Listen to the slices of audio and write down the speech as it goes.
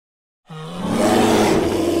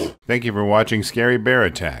Thank you for watching Scary Bear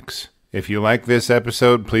Attacks. If you like this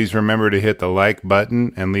episode, please remember to hit the like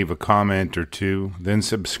button and leave a comment or two, then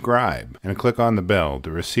subscribe and click on the bell to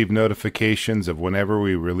receive notifications of whenever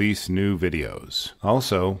we release new videos.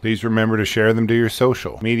 Also, please remember to share them to your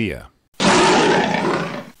social media.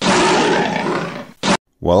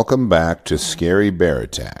 Welcome back to Scary Bear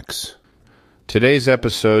Attacks. Today's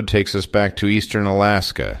episode takes us back to eastern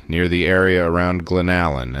Alaska, near the area around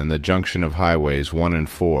Glennallen and the junction of highways 1 and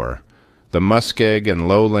 4. The muskeg and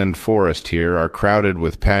lowland forest here are crowded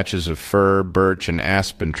with patches of fir, birch, and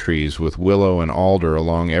aspen trees with willow and alder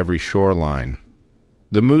along every shoreline.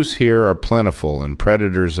 The moose here are plentiful, and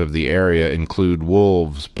predators of the area include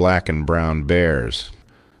wolves, black and brown bears.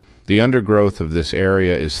 The undergrowth of this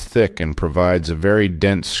area is thick and provides a very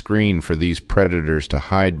dense screen for these predators to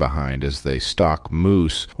hide behind as they stalk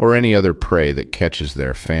moose or any other prey that catches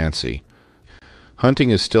their fancy.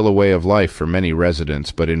 Hunting is still a way of life for many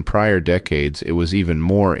residents, but in prior decades it was even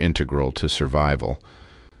more integral to survival.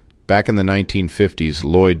 Back in the 1950s,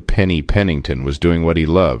 Lloyd Pennington was doing what he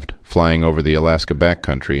loved, flying over the Alaska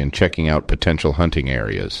backcountry and checking out potential hunting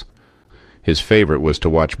areas. His favorite was to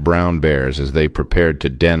watch brown bears as they prepared to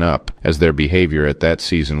den up, as their behavior at that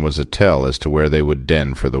season was a tell as to where they would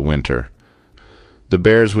den for the winter. The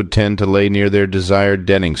bears would tend to lay near their desired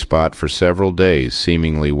denning spot for several days,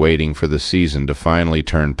 seemingly waiting for the season to finally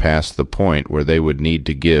turn past the point where they would need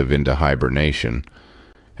to give into hibernation.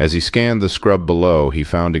 As he scanned the scrub below, he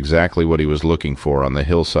found exactly what he was looking for on the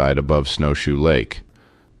hillside above SnowShoe Lake.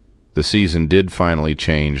 The season did finally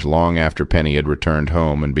change long after Penny had returned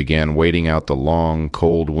home and began waiting out the long,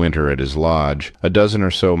 cold winter at his lodge, a dozen or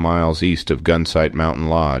so miles east of Gunsight Mountain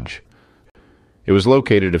Lodge. It was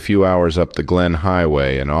located a few hours up the Glen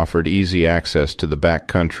Highway and offered easy access to the back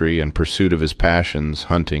country in pursuit of his passions,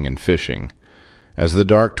 hunting and fishing. As the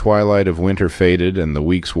dark twilight of winter faded and the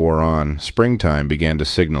weeks wore on, springtime began to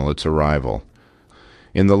signal its arrival.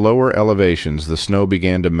 In the lower elevations, the snow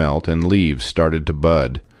began to melt and leaves started to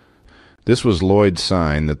bud. This was Lloyd's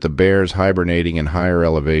sign that the bears hibernating in higher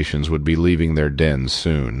elevations would be leaving their dens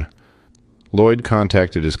soon. Lloyd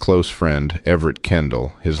contacted his close friend, Everett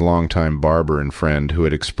Kendall, his longtime barber and friend who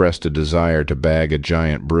had expressed a desire to bag a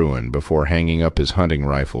giant bruin before hanging up his hunting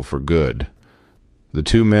rifle for good. The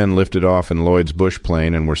two men lifted off in Lloyd's bush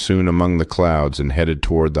plane and were soon among the clouds and headed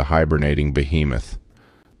toward the hibernating behemoth.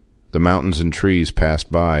 The mountains and trees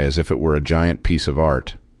passed by as if it were a giant piece of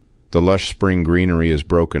art. The lush spring greenery is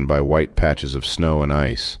broken by white patches of snow and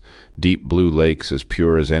ice. Deep blue lakes as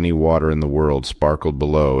pure as any water in the world sparkled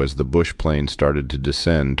below as the bush plane started to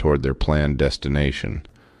descend toward their planned destination.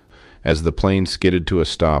 As the plane skidded to a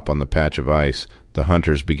stop on the patch of ice, the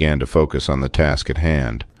hunters began to focus on the task at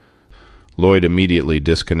hand. Lloyd immediately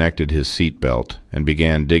disconnected his seatbelt and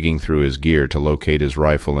began digging through his gear to locate his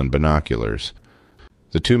rifle and binoculars.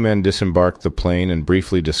 The two men disembarked the plane and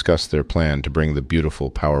briefly discussed their plan to bring the beautiful,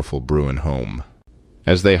 powerful bruin home.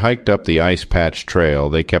 As they hiked up the ice-patch trail,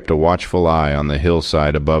 they kept a watchful eye on the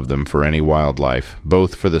hillside above them for any wildlife,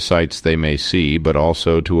 both for the sights they may see, but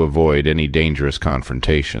also to avoid any dangerous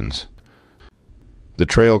confrontations. The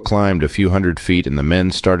trail climbed a few hundred feet, and the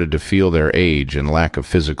men started to feel their age and lack of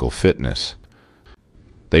physical fitness.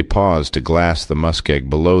 They paused to glass the muskeg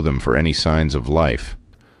below them for any signs of life.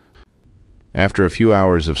 After a few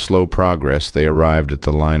hours of slow progress, they arrived at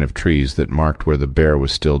the line of trees that marked where the bear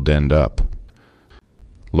was still denned up.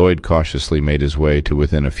 Lloyd cautiously made his way to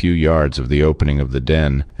within a few yards of the opening of the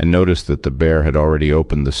den and noticed that the bear had already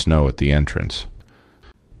opened the snow at the entrance.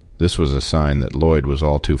 This was a sign that Lloyd was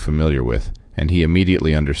all too familiar with, and he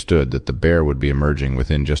immediately understood that the bear would be emerging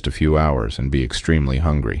within just a few hours and be extremely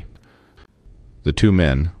hungry. The two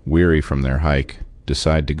men, weary from their hike,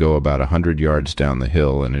 decided to go about 100 yards down the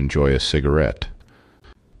hill and enjoy a cigarette.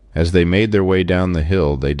 As they made their way down the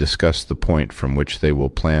hill, they discussed the point from which they will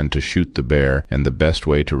plan to shoot the bear and the best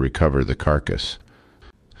way to recover the carcass.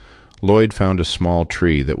 Lloyd found a small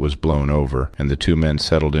tree that was blown over, and the two men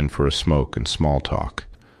settled in for a smoke and small talk.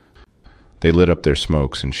 They lit up their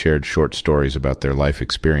smokes and shared short stories about their life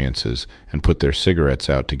experiences and put their cigarettes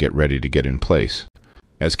out to get ready to get in place.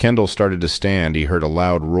 As Kendall started to stand, he heard a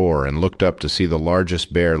loud roar and looked up to see the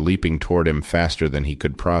largest bear leaping toward him faster than he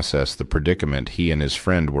could process the predicament he and his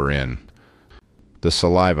friend were in. The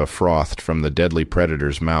saliva frothed from the deadly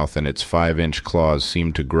predator's mouth, and its 5-inch claws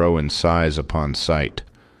seemed to grow in size upon sight.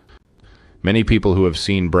 Many people who have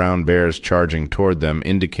seen brown bears charging toward them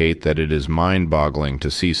indicate that it is mind-boggling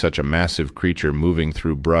to see such a massive creature moving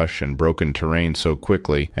through brush and broken terrain so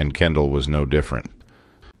quickly, and Kendall was no different.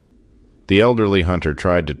 The elderly hunter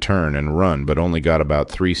tried to turn and run, but only got about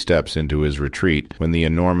 3 steps into his retreat when the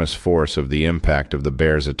enormous force of the impact of the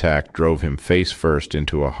bear's attack drove him face first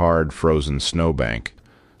into a hard, frozen snowbank.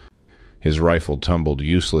 His rifle tumbled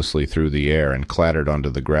uselessly through the air and clattered onto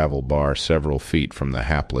the gravel bar several feet from the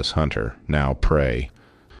hapless hunter, now prey.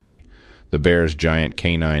 The bear's giant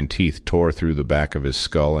canine teeth tore through the back of his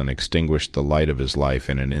skull and extinguished the light of his life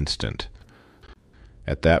in an instant.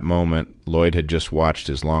 At that moment, Lloyd had just watched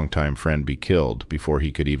his longtime friend be killed before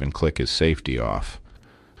he could even click his safety off.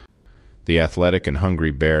 The athletic and hungry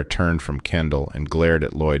bear turned from Kendall and glared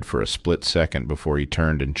at Lloyd for a split second before he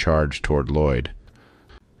turned and charged toward Lloyd.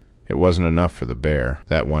 It wasn't enough for the bear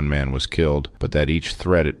that one man was killed, but that each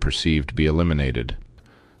threat it perceived be eliminated.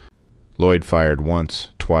 Lloyd fired once,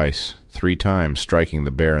 twice, 3 times, striking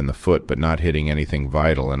the bear in the foot but not hitting anything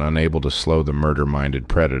vital and unable to slow the murder-minded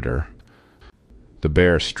predator. The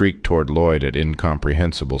bear streaked toward Lloyd at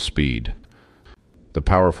incomprehensible speed. The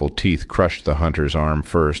powerful teeth crushed the hunter's arm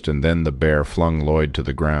first, and then the bear flung Lloyd to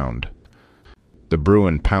the ground. The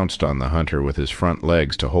Bruin pounced on the hunter with his front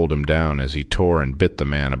legs to hold him down as he tore and bit the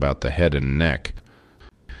man about the head and neck.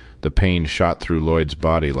 The pain shot through Lloyd's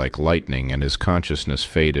body like lightning, and his consciousness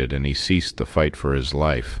faded, and he ceased the fight for his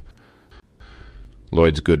life.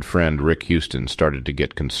 Lloyd's good friend Rick Houston started to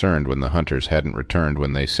get concerned when the hunters hadn't returned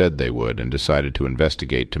when they said they would, and decided to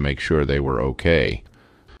investigate to make sure they were okay.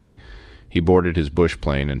 He boarded his bush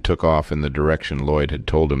plane and took off in the direction Lloyd had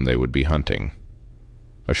told him they would be hunting.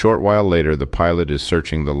 A short while later, the pilot is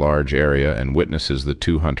searching the large area and witnesses the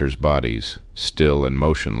 2 hunters' bodies, still and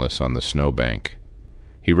motionless on the snowbank.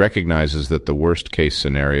 He recognizes that the worst-case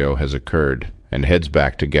scenario has occurred, and heads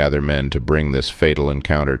back to gather men to bring this fatal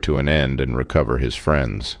encounter to an end and recover his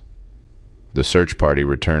friends. The search party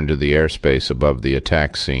returned to the airspace above the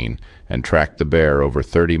attack scene and tracked the bear over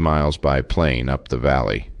 30 miles by plane up the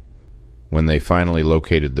valley. When they finally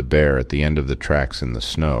located the bear at the end of the tracks in the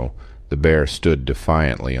snow, the bear stood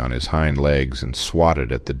defiantly on his hind legs and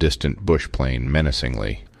swatted at the distant bush plane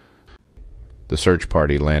menacingly. The search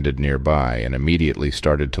party landed nearby and immediately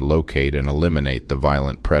started to locate and eliminate the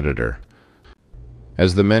violent predator.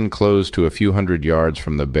 As the men closed to a few hundred yards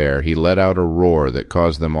from the bear, he let out a roar that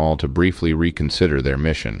caused them all to briefly reconsider their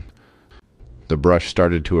mission. The brush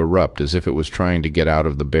started to erupt as if it was trying to get out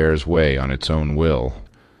of the bear's way on its own will.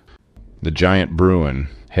 The giant Bruin,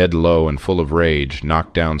 head low and full of rage,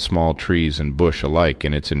 knocked down small trees and bush alike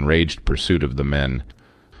in its enraged pursuit of the men.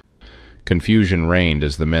 Confusion reigned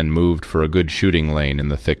as the men moved for a good shooting lane in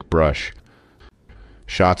the thick brush.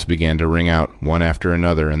 Shots began to ring out, one after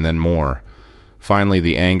another, and then more. Finally,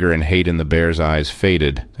 the anger and hate in the bear's eyes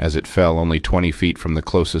faded as it fell only 20 feet from the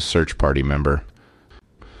closest search party member.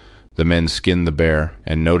 The men skinned the bear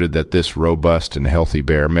and noted that this robust and healthy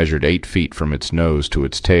bear measured 8 feet from its nose to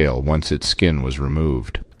its tail once its skin was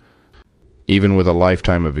removed. Even with a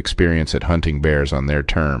lifetime of experience at hunting bears on their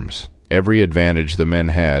terms, every advantage the men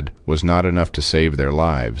had was not enough to save their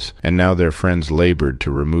lives, and now their friends labored to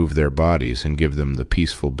remove their bodies and give them the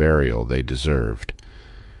peaceful burial they deserved.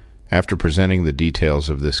 After presenting the details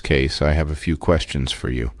of this case, I have a few questions for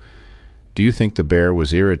you. Do you think the bear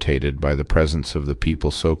was irritated by the presence of the people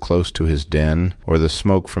so close to his den, or the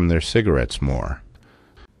smoke from their cigarettes more?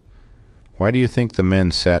 Why do you think the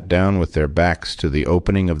men sat down with their backs to the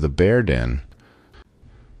opening of the bear den?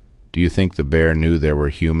 Do you think the bear knew there were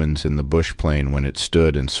humans in the bush plane when it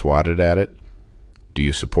stood and swatted at it? Do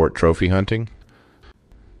you support trophy hunting?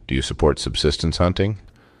 Do you support subsistence hunting?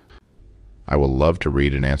 I will love to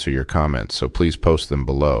read and answer your comments, so please post them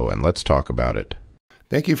below and let's talk about it.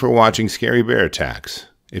 Thank you for watching Scary Bear Attacks.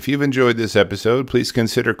 If you've enjoyed this episode, please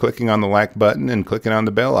consider clicking on the like button and clicking on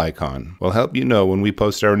the bell icon. We'll help you know when we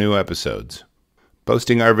post our new episodes.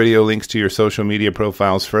 Posting our video links to your social media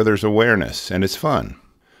profiles furthers awareness, and it's fun.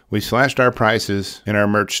 We slashed our prices in our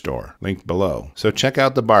merch store, linked below, so check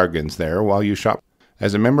out the bargains there while you shop.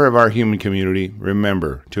 As a member of our human community,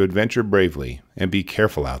 remember to adventure bravely and be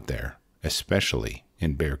careful out there, especially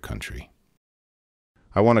in bear country.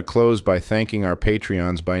 I want to close by thanking our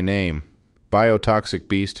Patreons by name: Biotoxic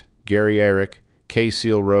Beast, Gary Eric, K.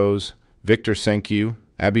 Seal Rose, Victor Senkyu,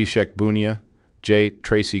 Abhishek Bunia, J.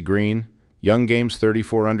 Tracy Green, Young Games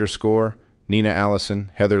 34_, Nina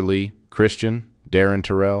Allison, Heather Lee, Christian, Darren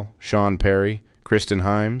Terrell, Sean Perry, Kristen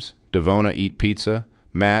Himes, Devona Eat Pizza,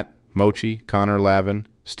 Matt, Mochi, Connor Lavin,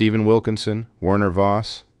 Stephen Wilkinson, Werner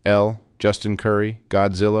Voss, L., Justin Curry,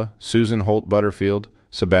 Godzilla, Susan Holt Butterfield,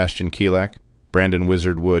 Sebastian Kielak, Brandon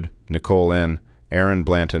Wizard Wood, Nicole N., Aaron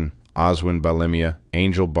Blanton, Oswin Balimia,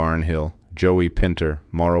 Angel Barnhill, Joey Pinter,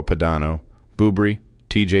 Mauro Padano, Boobry,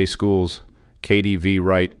 TJ Schools, Katie V.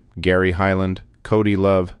 Wright, Gary Highland, Cody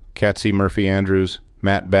Love, Katsy Murphy-Andrews,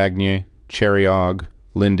 Matt Bagnier, Cherry Ogg,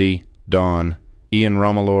 Lindy, Dawn, Ian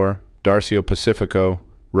Romalor, Darcio Pacifico,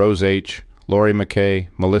 Rose H., Lori McKay,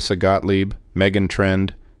 Melissa Gottlieb, Megan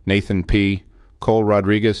Trend, Nathan P., Cole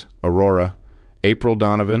Rodriguez, Aurora, April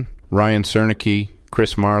Donovan, Ryan Cernicki,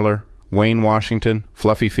 Chris Marler, Wayne Washington,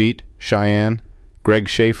 Fluffy Feet, Cheyenne, Greg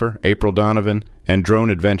Schaefer, April Donovan, and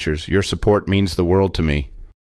Drone Adventures. Your support means the world to me.